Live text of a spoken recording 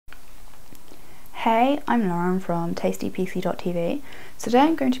Hey, I'm Lauren from tastypc.tv. Today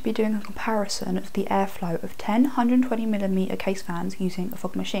I'm going to be doing a comparison of the airflow of 10 120mm case fans using a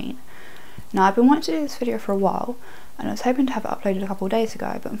fog machine. Now, I've been wanting to do this video for a while, and I was hoping to have it uploaded a couple of days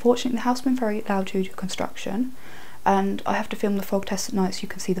ago, but unfortunately the house has been very loud due to construction, and I have to film the fog test at night so you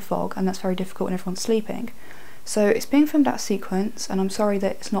can see the fog, and that's very difficult when everyone's sleeping. So it's being filmed out of sequence, and I'm sorry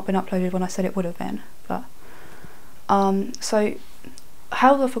that it's not been uploaded when I said it would have been, but so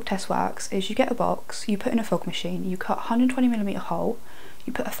how the fog test works is you get a box, you put in a fog machine, you cut a 120mm hole,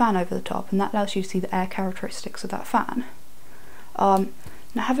 you put a fan over the top, and that allows you to see the air characteristics of that fan. Now,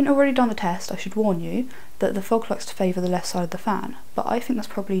 having already done the test, I should warn you that the fog likes to favour the left side of the fan, but I think that's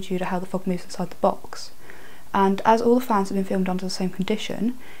probably due to how the fog moves inside the box. And as all the fans have been filmed under the same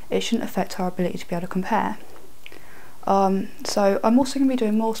condition, it shouldn't affect our ability to be able to compare. So I'm also going to be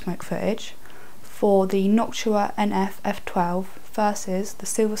doing more smoke footage for the Noctua NF-F12 versus the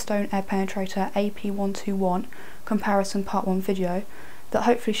Silverstone Air Penetrator AP121 comparison part 1 video that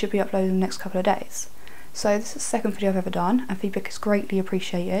hopefully should be uploaded in the next couple of days. So this is the second video I've ever done, and feedback is greatly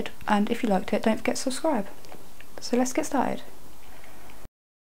appreciated, and if you liked it, don't forget to subscribe. So let's get started.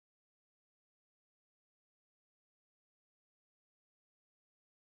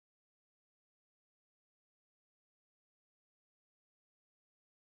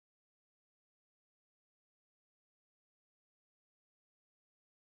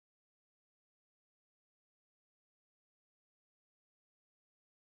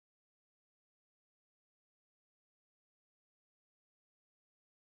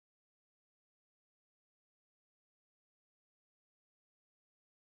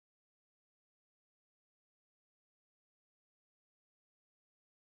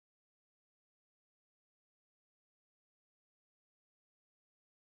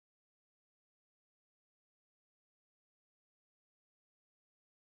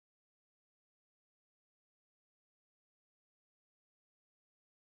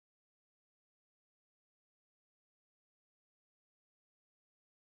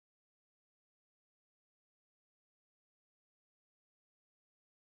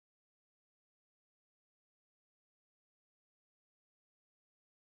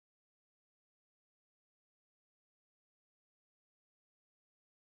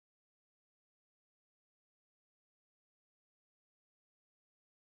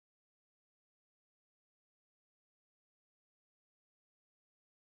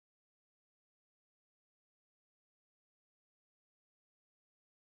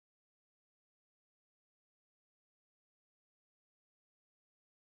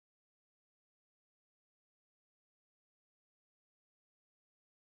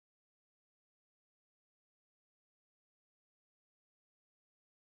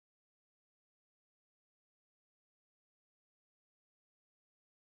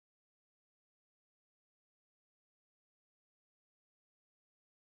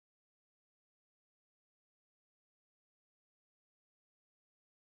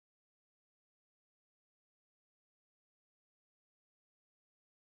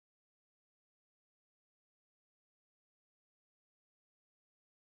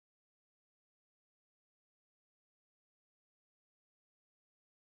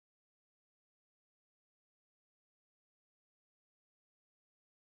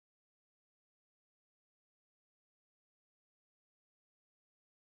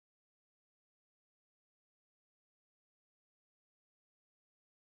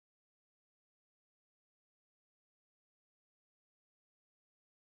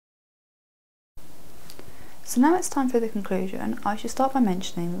 So now it's time for the conclusion. I should start by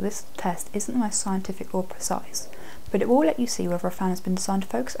mentioning that this test isn't the most scientific or precise, but it will let you see whether a fan has been designed to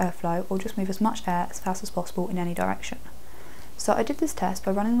focus airflow or just move as much air as fast as possible in any direction. So I did this test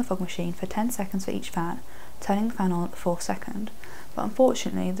by running the fog machine for 10 seconds for each fan, turning the fan on at the 4th second, but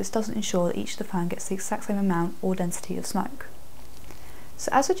unfortunately this doesn't ensure that each of the fan gets the exact same amount or density of smoke. So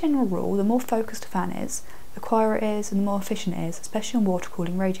as a general rule, the more focused a fan is, the quieter it is and the more efficient it is, especially on water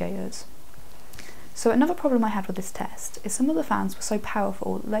cooling radiators. So another problem I had with this test is some of the fans were so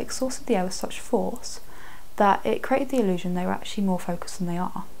powerful that they exhausted the air with such force that it created the illusion they were actually more focused than they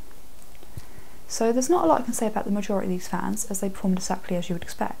are. So there's not a lot I can say about the majority of these fans, as they performed exactly as you would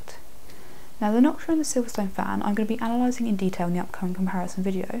expect. Now, the Noctua and the Silverstone fan I'm going to be analysing in detail in the upcoming comparison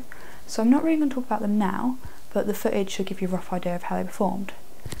video, so I'm not really going to talk about them now, but the footage should give you a rough idea of how they performed.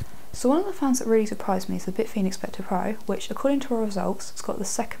 So one of the fans that really surprised me is the Bitfenix Spectre Pro, which according to our results has got the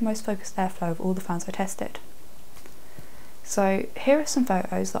second most focused airflow of all the fans I tested. So here are some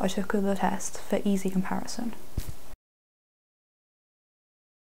photos that I took of the test for easy comparison.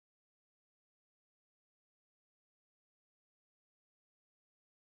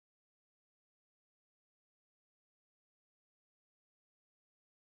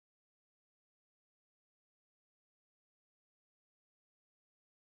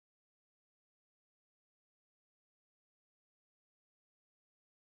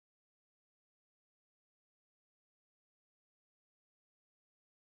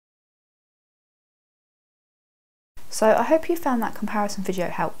 So I hope you found that comparison video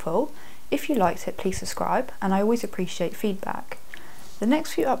helpful. If you liked it, please subscribe, and I always appreciate feedback. The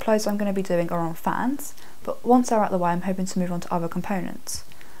next few uploads I'm going to be doing are on fans, but once they're out of the way I'm hoping to move on to other components.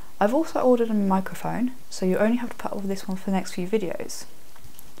 I've also ordered a microphone, so you only have to put up with this one for the next few videos.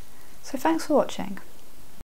 So thanks for watching.